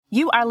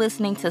You are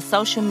listening to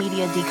Social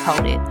Media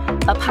Decoded,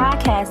 a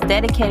podcast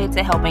dedicated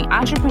to helping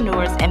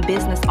entrepreneurs and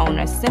business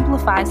owners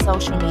simplify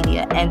social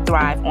media and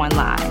thrive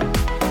online.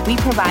 We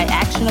provide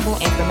actionable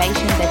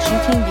information that you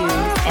can use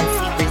and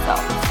see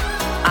results.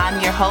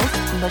 I'm your host,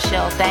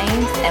 Michelle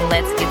Thames, and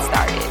let's get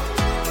started.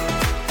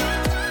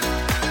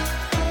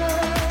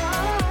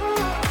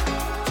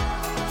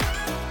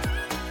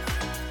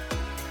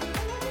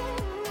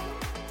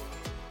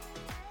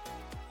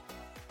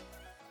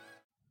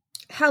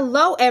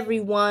 Hello,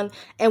 everyone,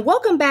 and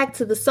welcome back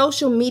to the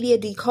Social Media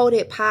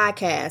Decoded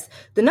podcast,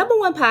 the number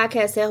one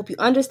podcast to help you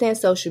understand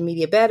social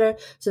media better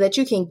so that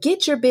you can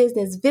get your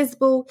business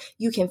visible,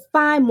 you can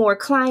find more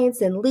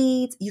clients and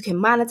leads, you can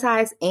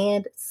monetize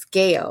and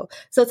scale.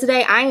 So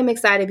today I am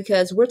excited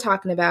because we're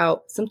talking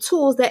about some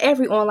tools that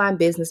every online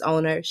business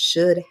owner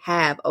should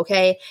have,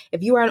 okay?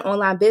 If you are an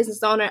online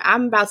business owner,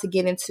 I'm about to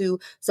get into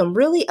some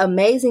really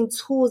amazing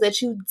tools that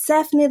you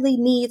definitely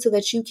need so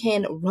that you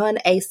can run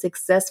a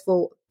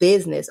successful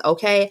business,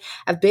 okay?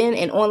 I've been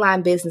an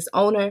online business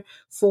owner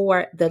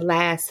for the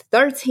last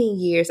 13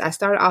 years. I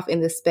started off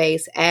in this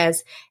space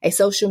as a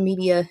social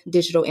media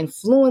digital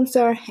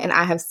influencer, and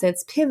I have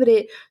since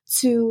pivoted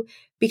to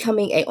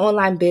becoming an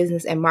online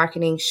business and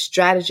marketing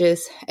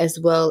strategist, as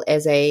well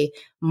as a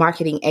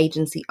marketing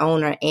agency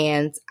owner.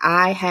 And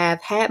I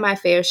have had my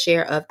fair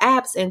share of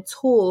apps and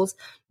tools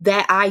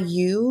that I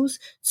use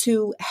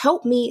to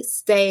help me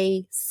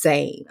stay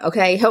sane,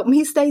 okay? Help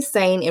me stay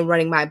sane in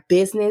running my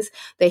business.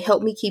 They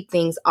help me keep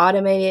things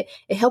automated.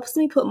 It helps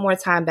me put more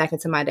time back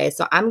into my day.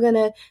 So I'm going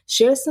to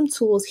share some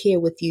tools here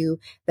with you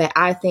that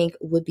I think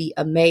would be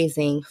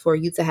amazing for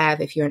you to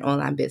have if you're an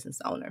online business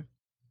owner.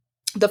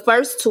 The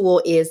first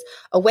tool is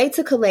a way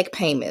to collect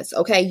payments,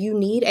 okay? You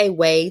need a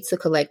way to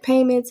collect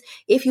payments.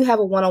 If you have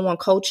a one-on-one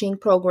coaching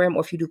program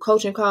or if you do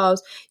coaching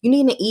calls, you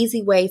need an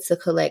easy way to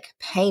collect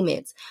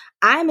payments.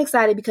 I'm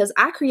excited because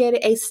I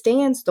created a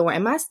Stan Store,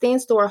 and my Stan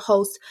Store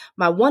hosts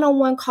my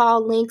one-on-one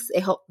call links.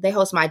 They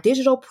host my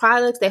digital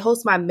products. They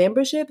host my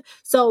membership.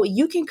 So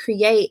you can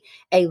create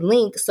a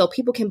link so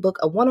people can book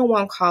a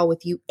one-on-one call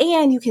with you,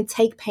 and you can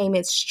take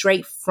payments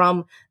straight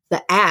from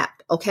the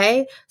app,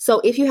 okay? So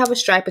if you have a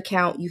Stripe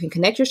account, you can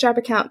connect your Stripe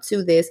account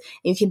to this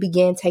and you can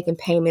begin taking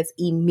payments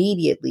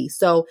immediately.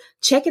 So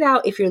check it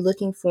out if you're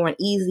looking for an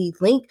easy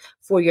link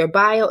for your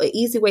bio, an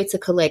easy way to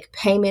collect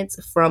payments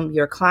from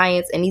your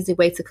clients, an easy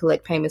way to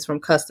collect payments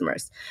from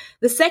customers.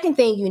 The second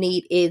thing you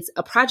need is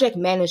a project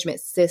management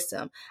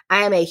system.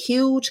 I am a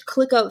huge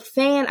ClickUp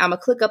fan. I'm a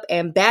ClickUp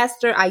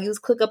ambassador. I use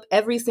ClickUp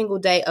every single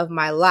day of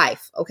my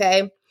life,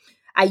 okay?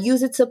 I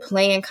use it to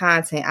plan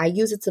content. I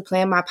use it to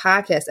plan my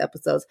podcast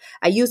episodes.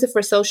 I use it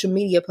for social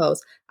media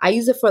posts. I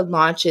use it for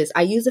launches.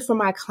 I use it for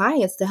my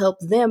clients to help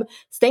them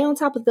stay on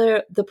top of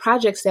the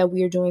projects that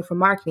we are doing for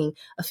marketing,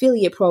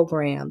 affiliate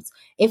programs,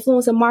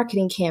 influencer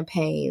marketing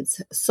campaigns,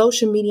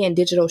 social media and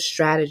digital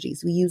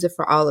strategies. We use it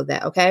for all of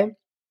that, okay?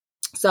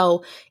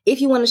 So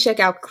if you want to check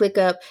out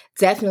ClickUp,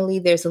 definitely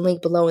there's a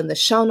link below in the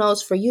show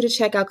notes for you to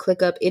check out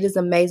ClickUp. It is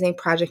an amazing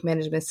project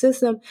management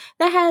system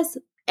that has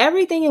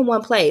everything in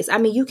one place. I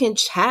mean, you can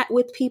chat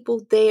with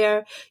people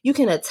there. You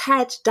can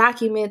attach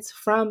documents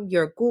from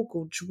your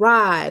Google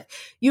Drive.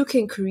 You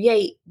can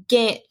create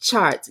Gantt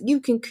charts. You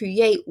can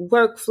create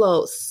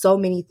workflows, so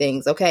many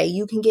things, okay?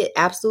 You can get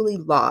absolutely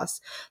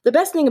lost. The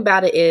best thing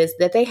about it is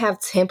that they have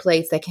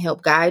templates that can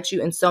help guide you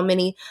and so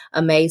many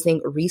amazing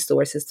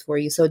resources for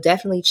you. So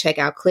definitely check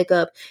out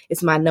ClickUp.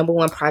 It's my number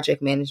one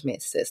project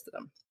management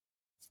system.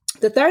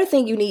 The third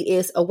thing you need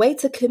is a way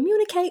to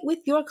communicate with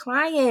your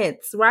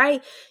clients,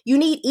 right? You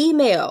need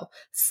email,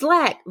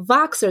 Slack,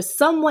 Voxer,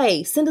 some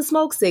way, send a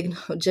smoke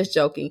signal, just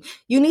joking.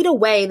 You need a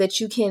way that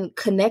you can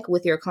connect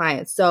with your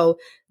clients. So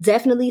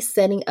definitely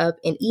setting up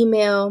an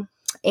email.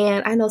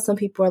 And I know some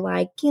people are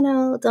like,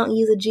 don't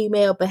use a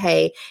Gmail, but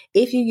hey,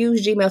 if you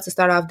use Gmail to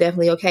start off,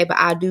 definitely okay. But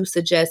I do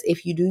suggest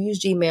if you do use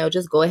Gmail,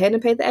 just go ahead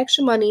and pay the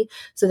extra money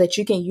so that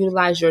you can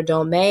utilize your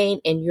domain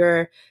and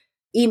your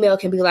email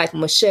can be like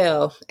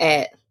Michelle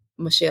at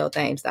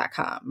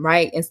michellethames.com,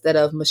 right? Instead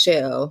of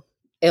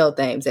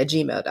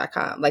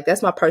michellelthames@gmail.com. Like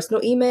that's my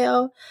personal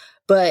email.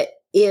 But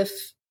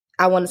if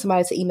I wanted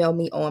somebody to email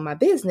me on my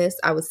business,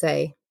 I would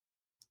say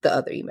the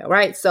other email,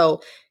 right?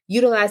 So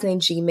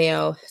utilizing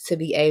Gmail to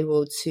be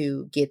able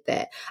to get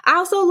that. I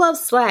also love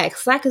Slack.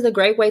 Slack is a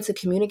great way to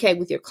communicate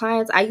with your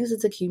clients. I use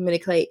it to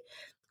communicate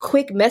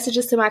quick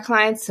messages to my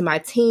clients, to my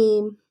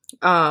team,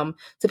 to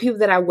people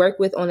that I work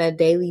with on a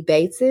daily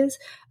basis.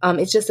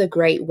 It's just a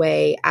great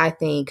way, I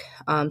think,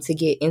 to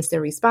get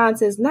instant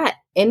responses, not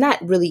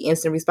really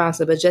instant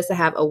responses, but just to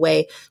have a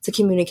way to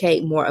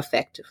communicate more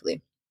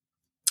effectively.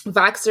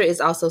 Voxer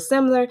is also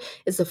similar.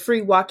 It's a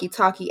free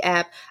walkie-talkie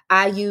app.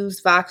 I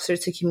use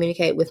Voxer to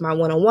communicate with my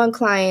one-on-one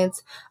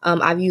clients.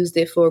 I've used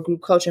it for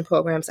group coaching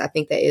programs. I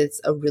think that it's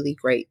a really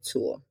great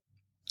tool.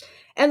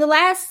 And the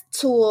last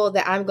tool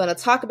that I'm going to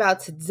talk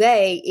about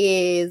today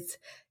is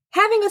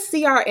having a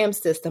CRM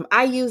system.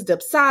 I use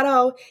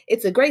Dubsado.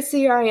 It's a great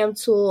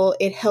CRM tool.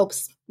 It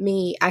helps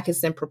me. I can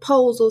send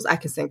proposals. I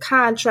can send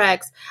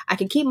contracts. I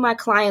can keep my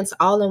clients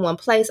all in one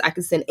place. I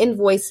can send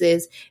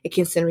invoices. It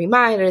can send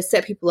reminders,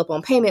 set people up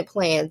on payment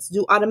plans,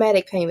 do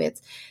automatic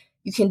payments.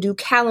 You can do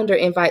calendar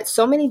invites,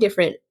 so many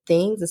different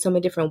things and so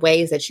many different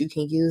ways that you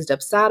can use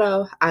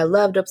Dubsado. I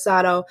love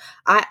Dubsado.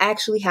 I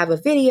actually have a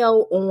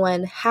video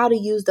on how to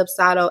use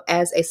Dubsado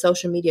as a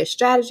social media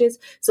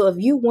strategist. So if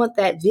you want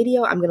that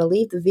video, I'm going to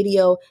leave the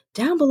video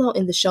down below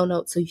in the show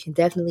notes so you can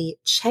definitely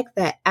check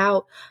that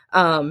out.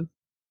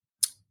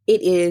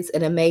 It is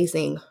an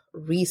amazing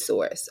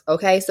resource.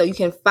 Okay. So you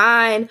can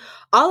find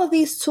all of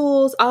these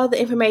tools, all of the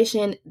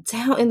information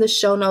down in the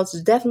show notes.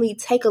 Definitely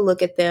take a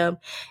look at them.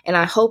 And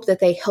I hope that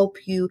they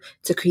help you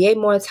to create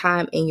more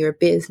time in your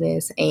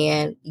business,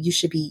 and you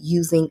should be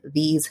using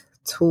these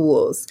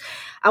tools.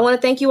 I want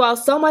to thank you all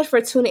so much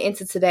for tuning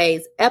into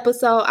today's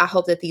episode. I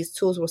hope that these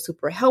tools were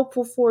super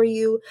helpful for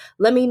you.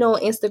 Let me know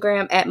on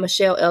Instagram at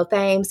Michelle L.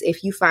 Thames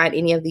if you find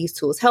any of these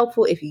tools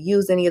helpful. If you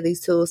use any of these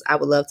tools, I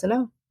would love to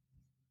know.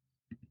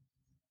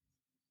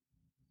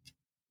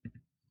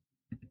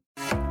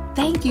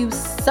 Thank you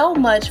so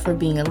much for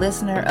being a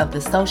listener of the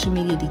Social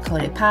Media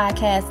Decoded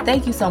podcast.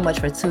 Thank you so much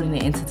for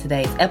tuning into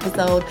today's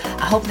episode.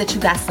 I hope that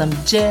you got some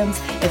gems.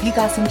 If you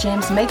got some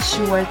gems, make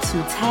sure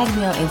to tag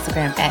me on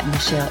Instagram at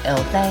Michelle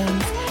L.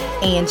 Thames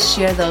and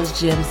share those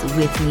gems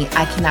with me.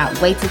 I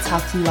cannot wait to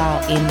talk to you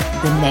all in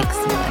the next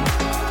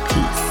one.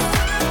 Peace.